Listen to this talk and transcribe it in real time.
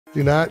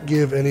Do not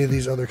give any of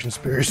these other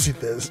conspiracy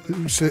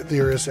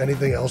theorists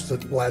anything else to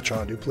latch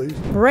onto, please.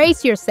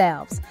 Brace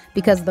yourselves,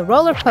 because the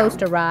roller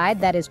coaster ride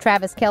that is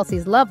Travis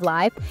Kelce's love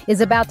life is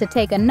about to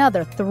take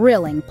another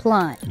thrilling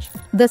plunge.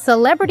 The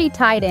celebrity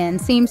tight end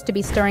seems to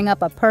be stirring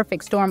up a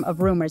perfect storm of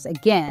rumors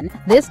again,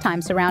 this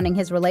time surrounding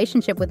his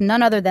relationship with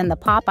none other than the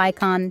pop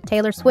icon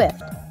Taylor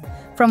Swift.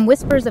 From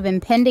whispers of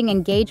impending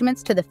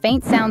engagements to the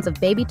faint sounds of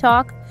baby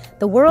talk,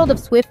 the world of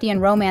Swiftian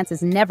romance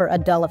is never a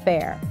dull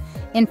affair.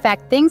 In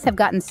fact, things have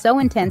gotten so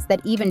intense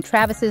that even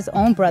Travis's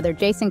own brother,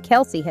 Jason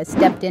Kelce, has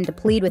stepped in to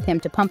plead with him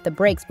to pump the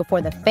brakes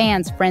before the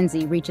fans'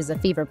 frenzy reaches a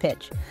fever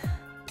pitch.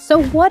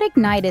 So what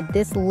ignited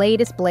this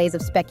latest blaze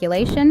of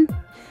speculation?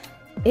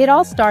 It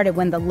all started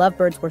when the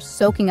lovebirds were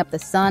soaking up the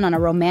sun on a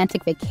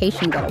romantic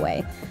vacation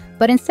getaway.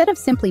 But instead of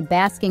simply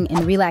basking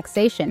in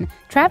relaxation,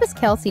 Travis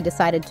Kelce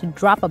decided to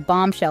drop a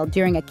bombshell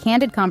during a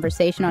candid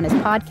conversation on his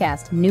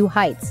podcast, New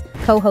Heights,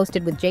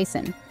 co-hosted with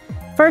Jason.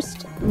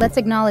 First, let's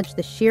acknowledge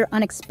the sheer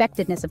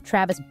unexpectedness of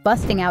Travis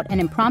busting out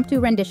an impromptu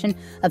rendition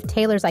of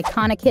Taylor's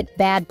iconic hit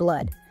Bad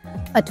Blood,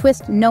 a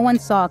twist no one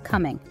saw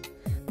coming.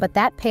 But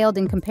that paled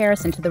in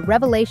comparison to the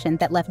revelation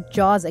that left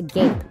jaws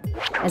agape.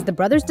 As the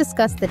brothers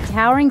discussed the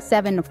towering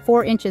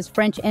 7'4"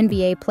 French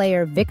NBA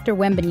player Victor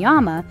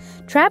Wembanyama,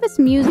 Travis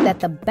mused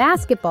that the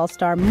basketball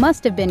star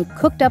must have been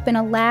cooked up in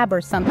a lab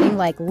or something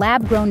like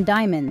lab-grown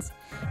diamonds.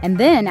 And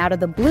then, out of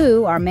the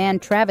blue, our man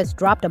Travis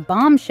dropped a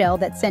bombshell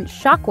that sent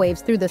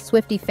shockwaves through the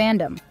Swiftie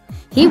fandom.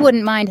 He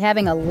wouldn't mind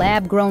having a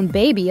lab-grown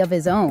baby of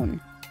his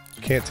own.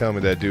 You can't tell me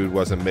that dude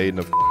wasn't made in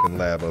a f***ing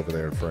lab over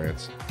there in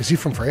France. Is he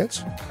from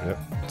France? Yep.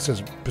 It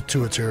says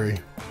pituitary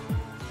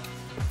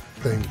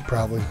thing,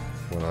 probably.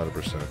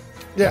 100%.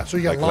 Yeah, so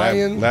you got like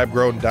lion.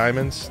 Lab-grown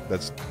diamonds,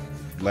 that's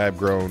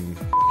lab-grown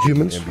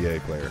humans. NBA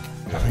player.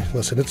 I mean,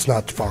 listen, it's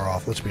not far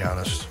off, let's be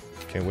honest.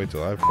 Can't wait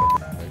till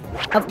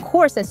Of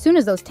course, as soon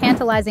as those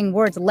tantalizing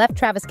words left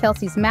Travis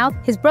Kelce's mouth,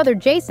 his brother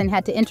Jason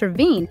had to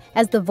intervene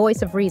as the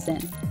voice of reason.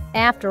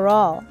 After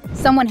all,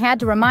 someone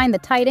had to remind the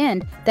tight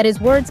end that his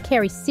words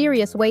carry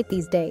serious weight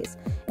these days,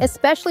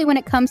 especially when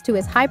it comes to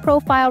his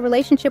high-profile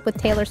relationship with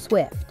Taylor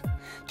Swift.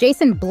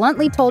 Jason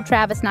bluntly told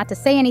Travis not to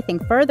say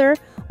anything further,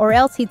 or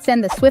else he'd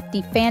send the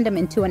Swiftie fandom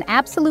into an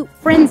absolute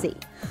frenzy.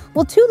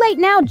 Well, too late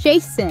now,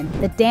 Jason.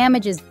 The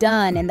damage is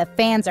done and the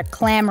fans are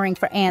clamoring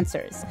for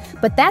answers.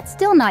 But that's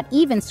still not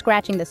even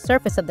scratching the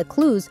surface of the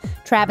clues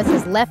Travis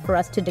has left for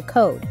us to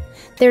decode.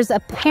 There's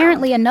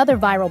apparently another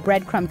viral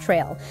breadcrumb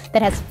trail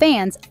that has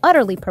fans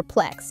utterly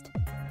perplexed.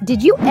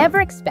 Did you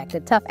ever expect a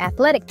tough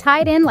athletic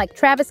tight end like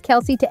Travis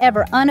Kelce to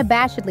ever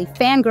unabashedly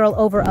fangirl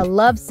over a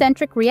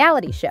love-centric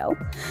reality show?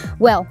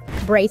 Well,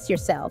 brace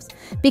yourselves,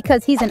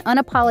 because he's an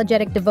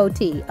unapologetic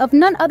devotee of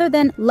none other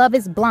than Love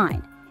is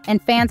Blind.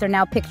 And fans are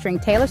now picturing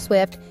Taylor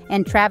Swift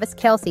and Travis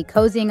Kelce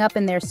cozying up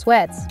in their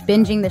sweats,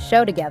 binging the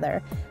show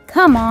together.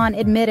 Come on,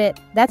 admit it,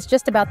 that's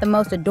just about the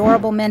most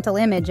adorable mental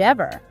image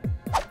ever.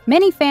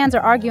 Many fans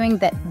are arguing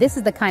that this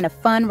is the kind of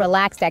fun,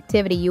 relaxed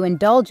activity you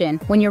indulge in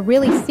when you're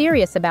really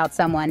serious about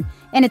someone,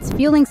 and it's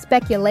fueling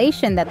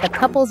speculation that the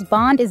couple's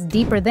bond is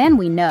deeper than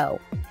we know.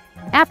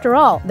 After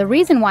all, the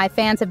reason why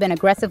fans have been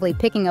aggressively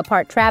picking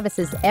apart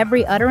Travis's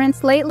every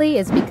utterance lately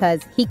is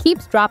because he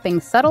keeps dropping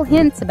subtle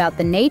hints about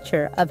the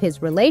nature of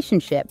his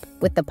relationship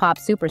with the pop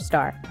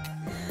superstar.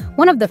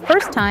 One of the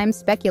first times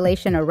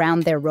speculation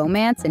around their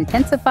romance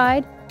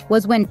intensified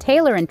was when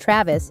Taylor and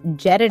Travis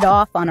jetted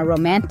off on a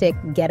romantic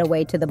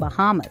getaway to the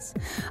Bahamas.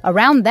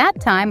 Around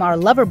that time, our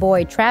lover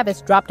boy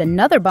Travis dropped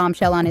another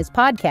bombshell on his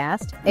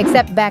podcast,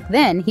 except back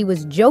then he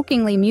was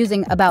jokingly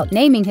musing about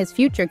naming his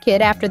future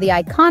kid after the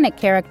iconic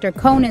character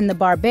Conan the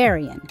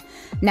Barbarian.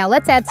 Now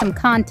let's add some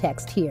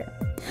context here.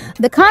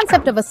 The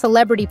concept of a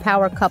celebrity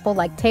power couple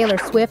like Taylor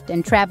Swift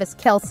and Travis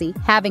Kelce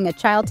having a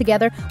child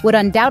together would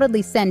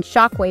undoubtedly send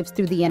shockwaves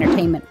through the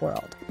entertainment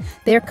world.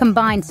 Their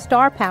combined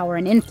star power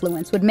and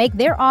influence would make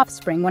their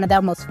offspring one of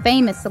the most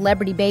famous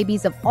celebrity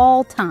babies of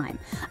all time,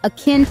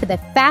 akin to the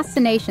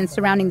fascination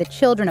surrounding the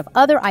children of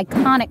other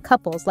iconic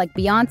couples like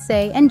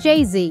Beyoncé and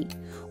Jay-Z,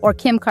 or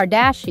Kim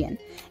Kardashian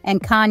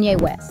and Kanye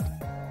West.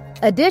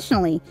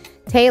 Additionally,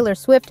 Taylor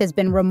Swift has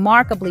been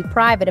remarkably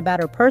private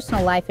about her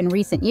personal life in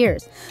recent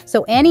years,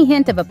 so any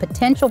hint of a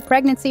potential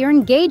pregnancy or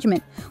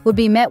engagement would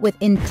be met with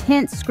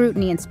intense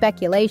scrutiny and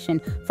speculation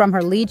from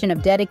her legion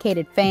of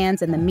dedicated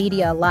fans and the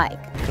media alike.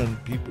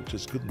 And people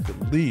just couldn't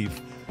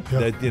believe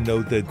that,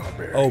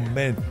 oh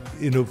man,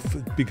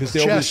 because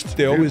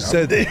they always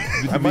said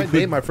I might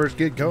name my first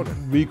kid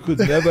Conan. We could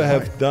never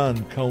have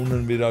done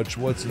Conan without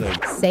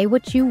Schwarzenegger. Say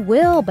what you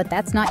will, but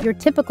that's not your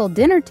typical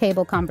dinner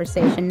table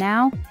conversation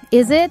now,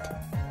 is it?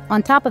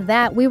 On top of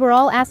that, we were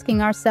all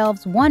asking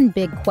ourselves one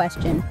big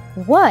question.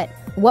 What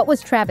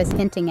was Travis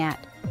hinting at?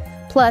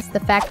 Plus, the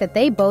fact that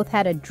they both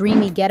had a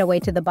dreamy getaway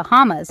to the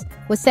Bahamas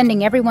was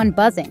sending everyone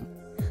buzzing.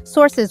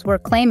 Sources were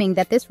claiming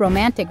that this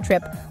romantic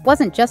trip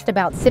wasn't just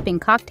about sipping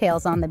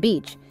cocktails on the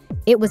beach.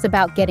 It was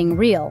about getting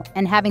real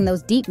and having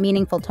those deep,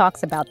 meaningful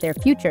talks about their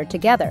future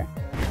together.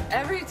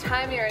 Every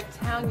time you're in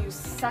town, you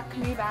suck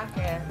me back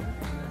in.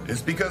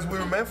 It's because we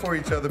were meant for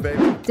each other,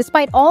 baby.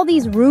 Despite all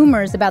these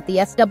rumors about the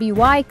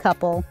SWI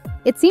couple,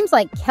 it seems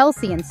like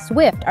Kelce and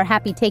Swift are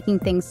happy taking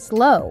things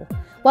slow.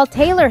 While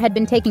Taylor had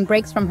been taking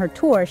breaks from her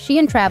tour, she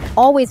and Trav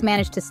always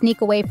managed to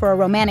sneak away for a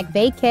romantic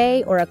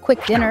vacay or a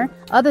quick dinner.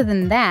 Other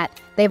than that,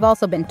 they've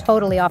also been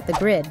totally off the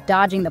grid,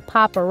 dodging the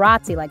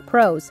paparazzi like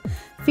pros.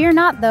 Fear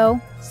not,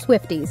 though,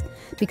 Swifties,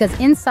 because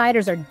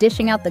insiders are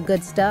dishing out the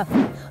good stuff.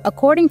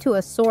 According to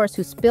a source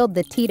who spilled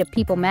the tea to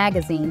People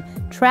magazine,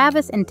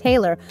 Travis and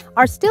Taylor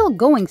are still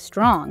going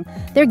strong.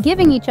 They're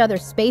giving each other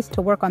space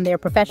to work on their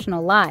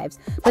professional lives,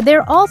 but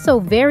they're also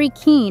very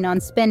keen on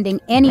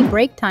spending any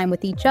break time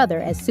with each other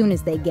as soon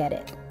as they get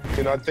it.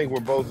 You know, I think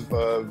we're both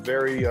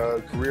very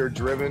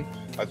career-driven.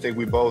 I think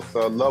we both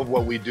love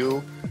what we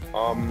do.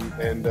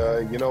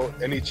 You know,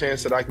 any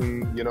chance that I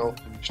can, you know,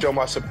 show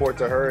my support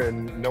to her,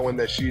 and knowing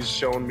that she's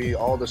shown me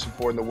all the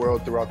support in the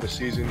world throughout the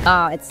season.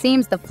 It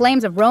seems the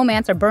flames of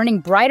romance are burning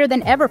brighter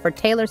than ever for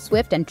Taylor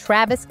Swift and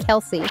Travis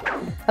Kelce.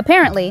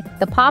 Apparently,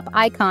 the pop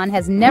icon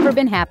has never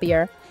been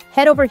happier,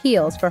 head over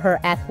heels for her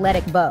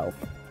athletic beau.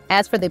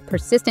 As for the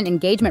persistent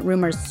engagement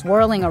rumors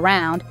swirling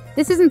around,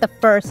 this isn't the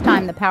first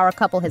time the power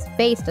couple has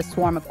faced a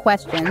swarm of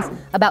questions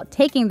about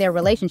taking their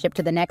relationship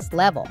to the next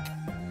level.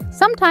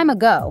 Some time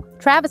ago,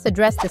 Travis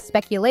addressed the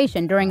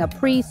speculation during a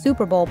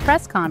pre-Super Bowl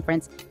press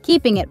conference,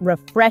 keeping it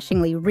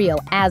refreshingly real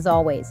as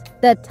always.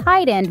 The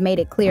tight end made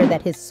it clear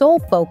that his sole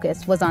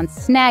focus was on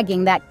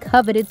snagging that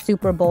coveted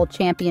Super Bowl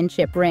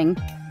championship ring.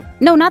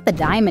 No, not the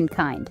diamond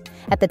kind.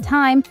 At the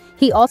time,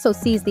 he also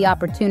seized the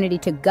opportunity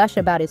to gush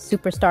about his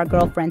superstar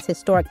girlfriend's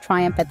historic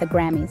triumph at the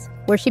Grammys,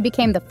 where she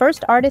became the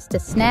first artist to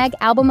snag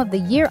Album of the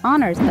Year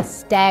honors a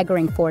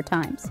staggering 4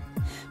 times.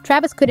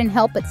 Travis couldn't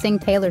help but sing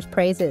Taylor's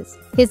praises,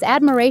 his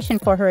admiration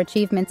for her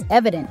achievements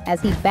evident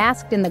as he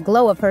basked in the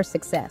glow of her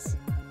success.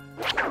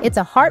 It's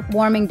a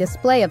heartwarming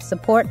display of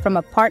support from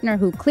a partner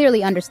who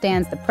clearly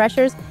understands the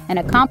pressures and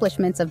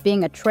accomplishments of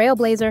being a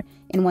trailblazer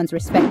in one's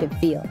respective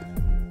field.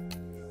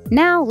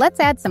 Now, let's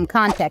add some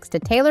context to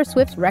Taylor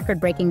Swift's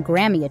record-breaking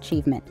Grammy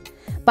achievement.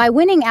 By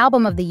winning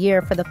Album of the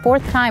Year for the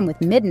 4th time with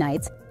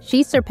Midnights,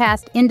 she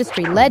surpassed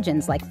industry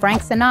legends like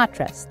Frank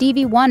Sinatra,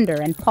 Stevie Wonder,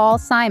 and Paul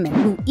Simon,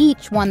 who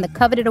each won the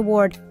coveted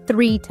award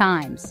 3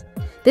 times.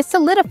 This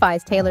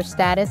solidifies Taylor's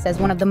status as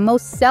one of the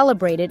most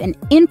celebrated and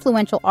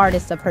influential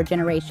artists of her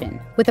generation,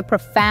 with a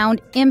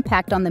profound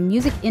impact on the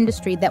music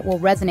industry that will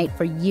resonate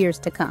for years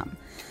to come.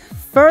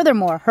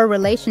 Furthermore, her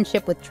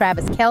relationship with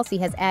Travis Kelce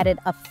has added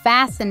a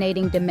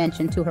fascinating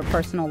dimension to her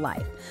personal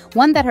life,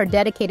 one that her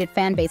dedicated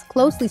fan base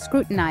closely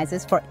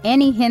scrutinizes for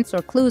any hints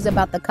or clues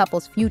about the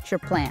couple's future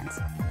plans.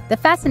 The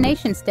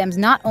fascination stems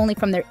not only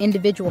from their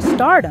individual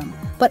stardom,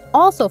 but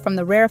also from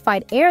the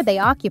rarefied air they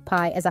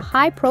occupy as a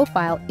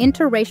high-profile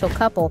interracial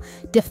couple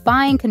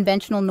defying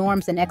conventional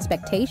norms and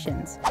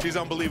expectations. She's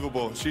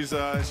unbelievable. She's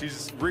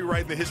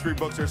rewriting the history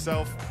books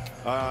herself.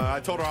 I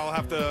told her I'll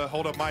have to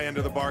hold up my end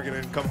of the bargain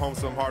and come home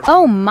some hard.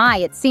 Oh my,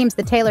 it seems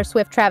the Taylor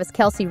Swift-Travis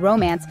Kelce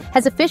romance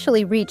has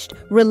officially reached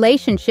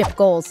relationship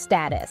goals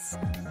status.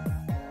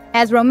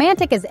 As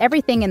romantic as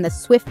everything in the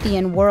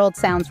Swiftian world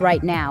sounds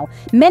right now,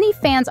 many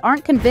fans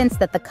aren't convinced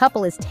that the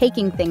couple is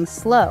taking things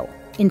slow.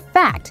 In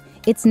fact,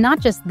 it's not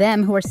just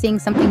them who are seeing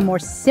something more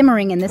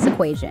simmering in this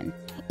equation.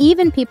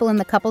 Even people in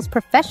the couple's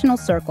professional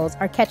circles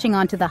are catching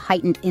on to the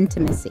heightened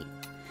intimacy.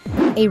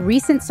 A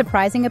recent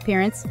surprising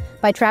appearance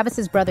by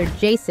Travis's brother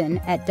Jason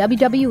at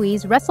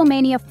WWE's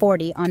WrestleMania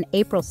 40 on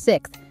April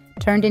 6th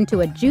turned into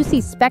a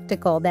juicy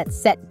spectacle that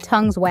set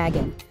tongues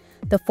wagging.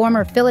 The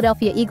former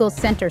Philadelphia Eagles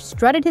center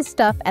strutted his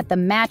stuff at the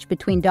match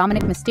between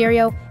Dominic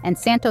Mysterio and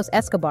Santos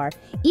Escobar,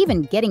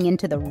 even getting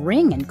into the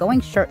ring and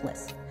going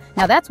shirtless.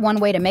 Now that's one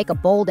way to make a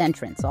bold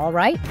entrance, all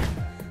right?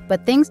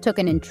 But things took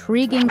an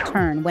intriguing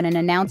turn when an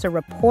announcer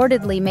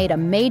reportedly made a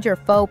major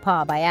faux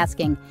pas by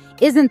asking,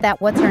 "Isn't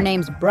that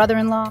what's-her-name's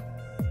brother-in-law?"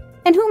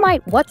 And who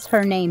might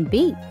what's-her-name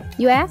be,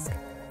 you ask?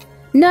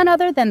 None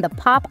other than the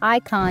pop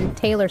icon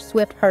Taylor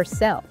Swift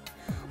herself.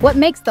 What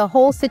makes the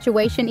whole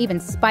situation even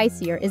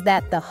spicier is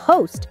that the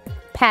host,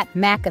 Pat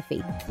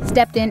McAfee,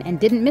 stepped in and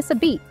didn't miss a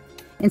beat.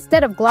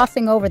 Instead of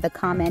glossing over the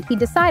comment, he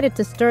decided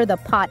to stir the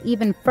pot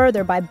even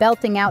further by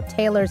belting out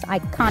Taylor's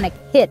iconic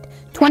hit,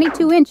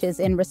 22 inches,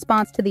 in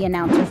response to the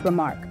announcer's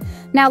remark.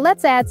 Now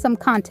let's add some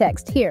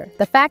context here.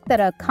 The fact that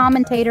a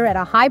commentator at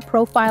a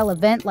high-profile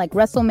event like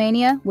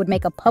WrestleMania would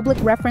make a public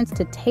reference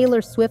to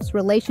Taylor Swift's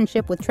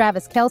relationship with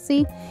Travis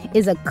Kelce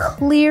is a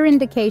clear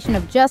indication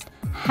of just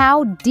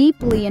how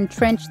deeply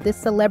entrenched this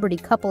celebrity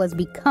couple has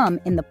become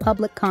in the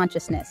public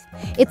consciousness.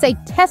 It's a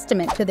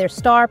testament to their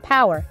star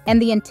power and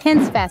the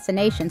intense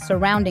fascination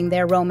surrounding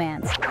their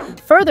romance.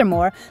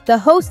 Furthermore, the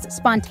host's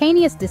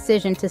spontaneous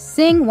decision to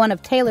sing one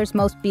of Taylor's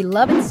most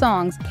beloved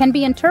songs can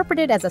be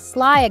interpreted as a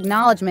sly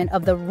acknowledgement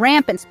of the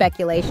rampant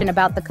speculation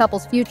about the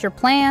couple's future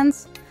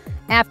plans.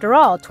 After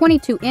all,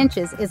 22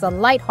 Inches is a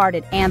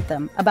lighthearted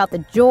anthem about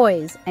the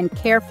joys and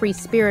carefree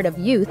spirit of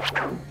youth.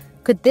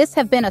 Could this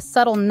have been a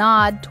subtle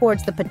nod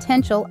towards the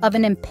potential of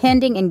an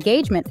impending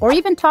engagement or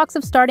even talks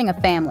of starting a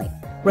family?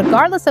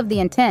 Regardless of the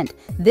intent,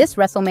 this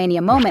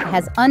WrestleMania moment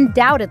has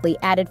undoubtedly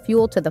added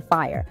fuel to the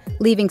fire,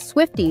 leaving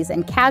Swifties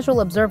and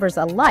casual observers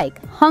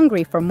alike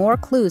hungry for more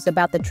clues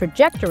about the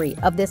trajectory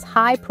of this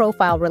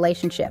high-profile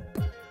relationship.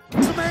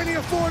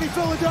 WrestleMania 40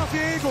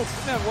 Philadelphia Eagles.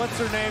 And what's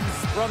her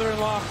name's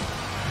brother-in-law?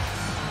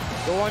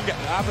 The one guy.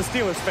 I'm a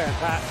Steelers fan,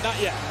 Pat.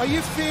 Not yet. Are you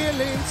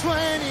feeling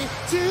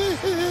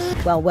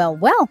 22?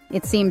 Well,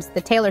 it seems the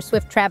Taylor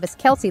Swift-Travis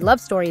Kelce love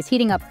story is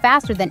heating up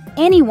faster than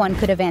anyone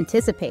could have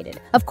anticipated.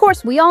 Of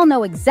course, we all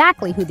know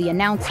exactly who the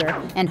announcer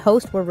and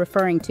host were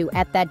referring to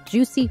at that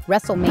juicy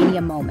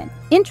WrestleMania moment.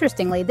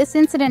 Interestingly, this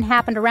incident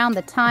happened around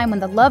the time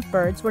when the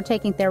lovebirds were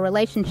taking their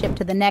relationship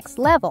to the next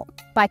level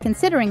by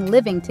considering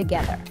living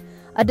together.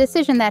 A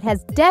decision that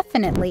has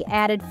definitely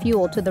added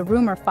fuel to the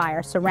rumor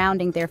fire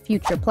surrounding their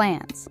future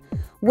plans.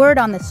 Word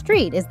on the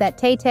street is that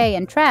Tay-Tay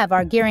and Trav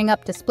are gearing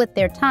up to split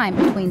their time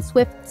between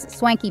Swift's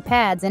swanky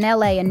pads in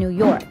LA and New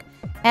York,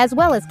 as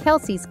well as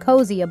Kelce's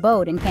cozy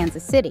abode in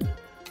Kansas City.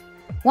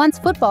 Once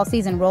football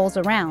season rolls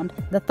around,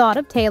 the thought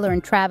of Taylor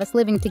and Travis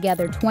living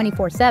together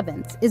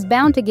 24/7 is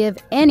bound to give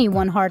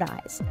anyone hard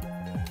eyes.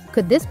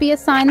 Could this be a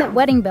sign that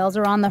wedding bells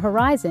are on the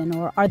horizon,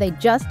 or are they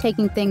just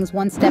taking things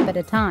one step at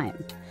a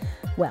time?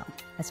 Well,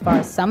 as far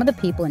as some of the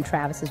people in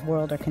Travis's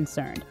world are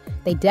concerned,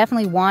 they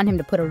definitely want him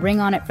to put a ring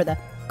on it for the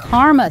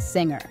Karma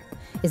Singer.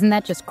 Isn't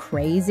that just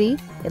crazy?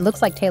 It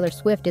looks like Taylor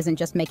Swift isn't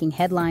just making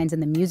headlines in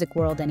the music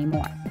world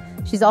anymore.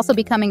 She's also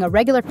becoming a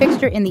regular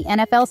fixture in the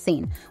NFL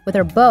scene, with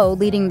her beau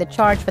leading the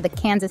charge for the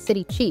Kansas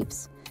City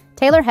Chiefs.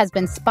 Taylor has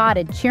been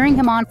spotted cheering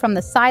him on from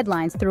the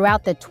sidelines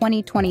throughout the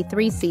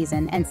 2023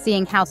 season, and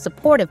seeing how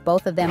supportive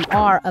both of them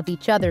are of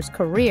each other's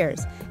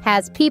careers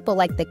has people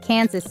like the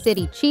Kansas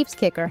City Chiefs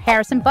kicker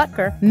Harrison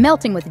Butker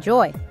melting with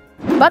joy.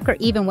 Butker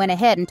even went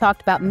ahead and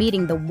talked about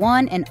meeting the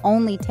one and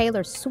only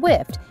Taylor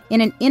Swift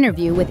in an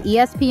interview with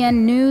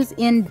ESPN News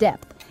In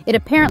Depth. It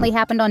apparently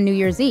happened on New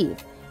Year's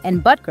Eve,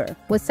 and Butker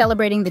was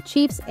celebrating the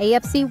Chiefs'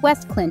 AFC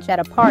West clinch at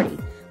a party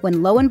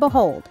when, lo and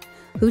behold,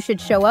 who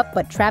should show up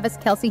but Travis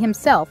Kelce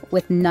himself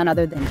with none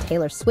other than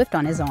Taylor Swift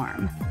on his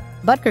arm.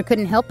 Butker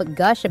couldn't help but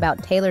gush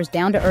about Taylor's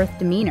down-to-earth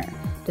demeanor,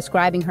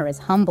 describing her as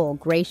humble,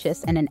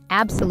 gracious, and an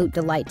absolute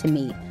delight to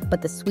meet.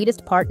 But the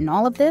sweetest part in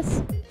all of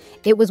this?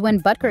 It was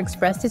when Butker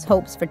expressed his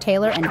hopes for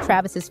Taylor and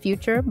Travis's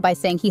future by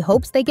saying he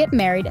hopes they get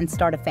married and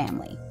start a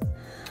family.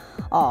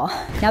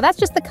 Aw, now that's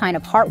just the kind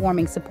of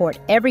heartwarming support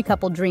every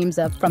couple dreams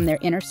of from their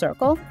inner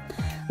circle.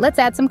 Let's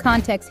add some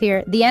context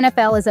here. The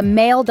NFL is a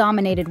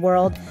male-dominated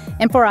world,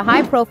 and for a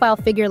high-profile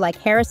figure like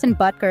Harrison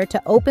Butker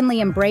to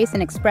openly embrace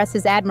and express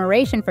his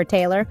admiration for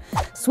Taylor,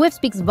 Swift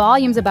speaks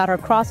volumes about her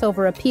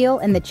crossover appeal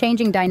and the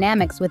changing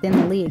dynamics within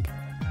the league.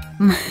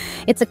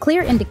 It's a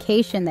clear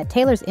indication that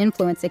Taylor's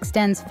influence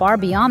extends far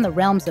beyond the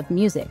realms of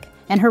music,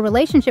 and her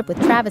relationship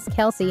with Travis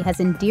Kelce has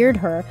endeared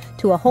her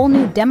to a whole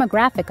new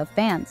demographic of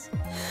fans.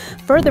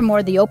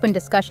 Furthermore, the open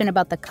discussion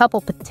about the couple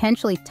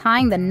potentially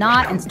tying the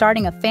knot and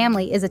starting a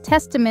family is a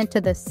testament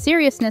to the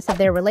seriousness of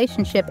their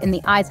relationship in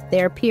the eyes of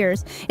their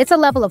peers. It's a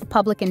level of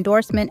public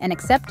endorsement and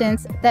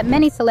acceptance that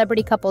many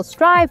celebrity couples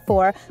strive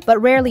for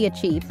but rarely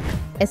achieve,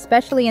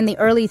 especially in the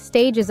early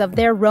stages of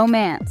their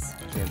romance.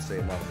 I can't say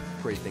enough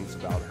great things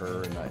about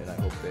her, and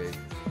I hope they,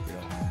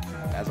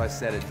 as I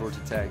said at Georgia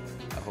Tech,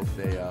 I hope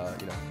they,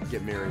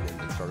 get married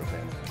and start a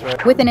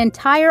family. With an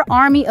entire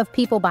army of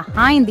people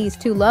behind these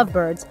two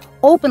lovebirds,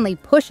 openly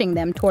pushing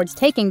them towards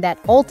taking that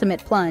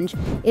ultimate plunge,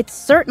 it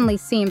certainly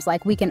seems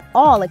like we can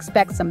all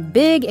expect some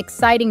big,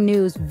 exciting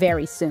news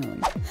very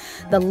soon.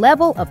 The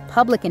level of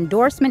public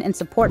endorsement and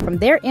support from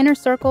their inner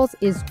circles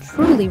is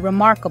truly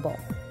remarkable.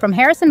 From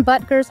Harrison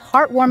Butker's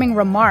heartwarming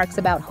remarks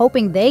about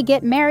hoping they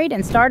get married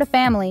and start a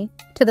family,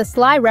 to the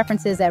sly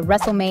references at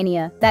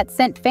WrestleMania that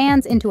sent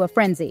fans into a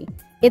frenzy,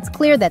 it's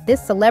clear that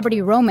this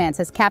celebrity romance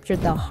has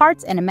captured the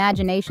hearts and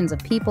imaginations of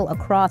people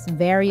across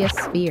various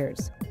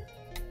spheres.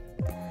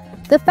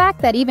 The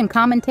fact that even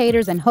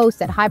commentators and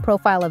hosts at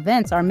high-profile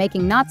events are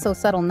making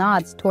not-so-subtle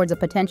nods towards a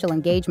potential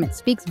engagement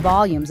speaks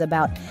volumes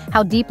about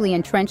how deeply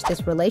entrenched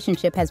this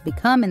relationship has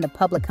become in the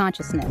public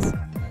consciousness.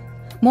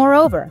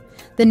 Moreover,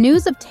 the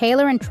news of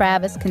Taylor and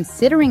Travis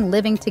considering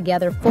living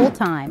together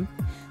full-time,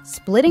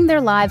 splitting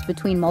their lives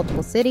between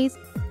multiple cities,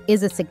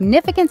 is a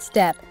significant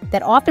step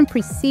that often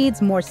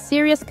precedes more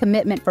serious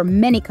commitment for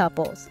many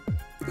couples.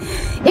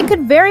 It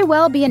could very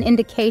well be an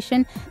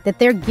indication that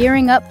they're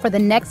gearing up for the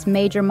next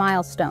major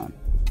milestone.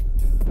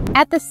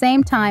 At the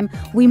same time,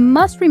 we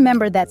must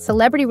remember that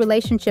celebrity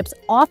relationships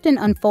often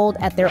unfold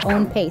at their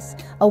own pace,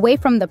 away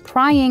from the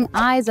prying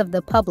eyes of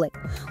the public.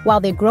 While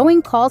the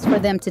growing calls for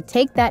them to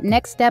take that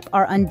next step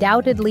are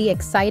undoubtedly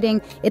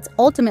exciting, it's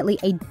ultimately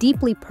a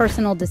deeply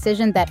personal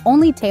decision that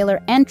only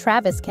Taylor and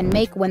Travis can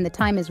make when the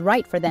time is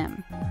right for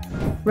them.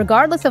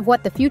 Regardless of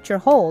what the future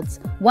holds,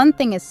 one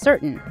thing is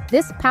certain: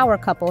 this power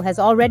couple has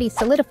already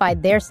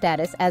solidified their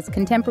status as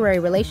contemporary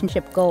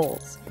relationship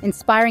goals,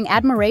 inspiring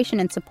admiration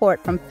and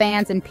support from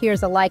fans and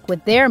peers alike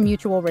with their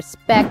mutual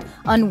respect,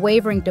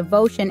 unwavering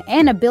devotion,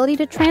 and ability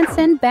to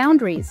transcend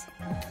boundaries.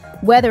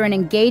 Whether an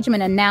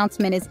engagement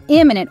announcement is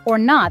imminent or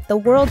not, the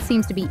world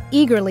seems to be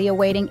eagerly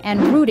awaiting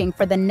and rooting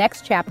for the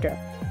next chapter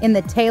in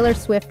the Taylor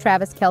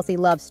Swift-Travis Kelce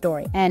love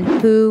story. And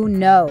who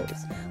knows?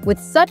 With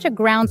such a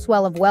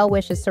groundswell of well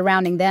wishes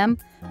surrounding them,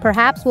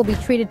 perhaps we'll be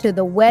treated to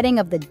the wedding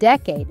of the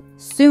decade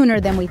sooner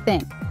than we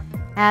think.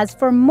 As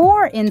for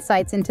more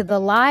insights into the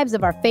lives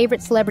of our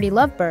favorite celebrity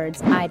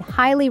lovebirds, I'd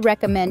highly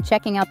recommend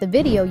checking out the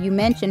video you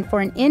mentioned for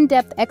an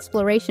in-depth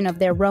exploration of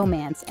their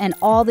romance and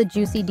all the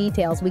juicy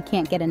details we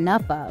can't get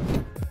enough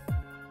of.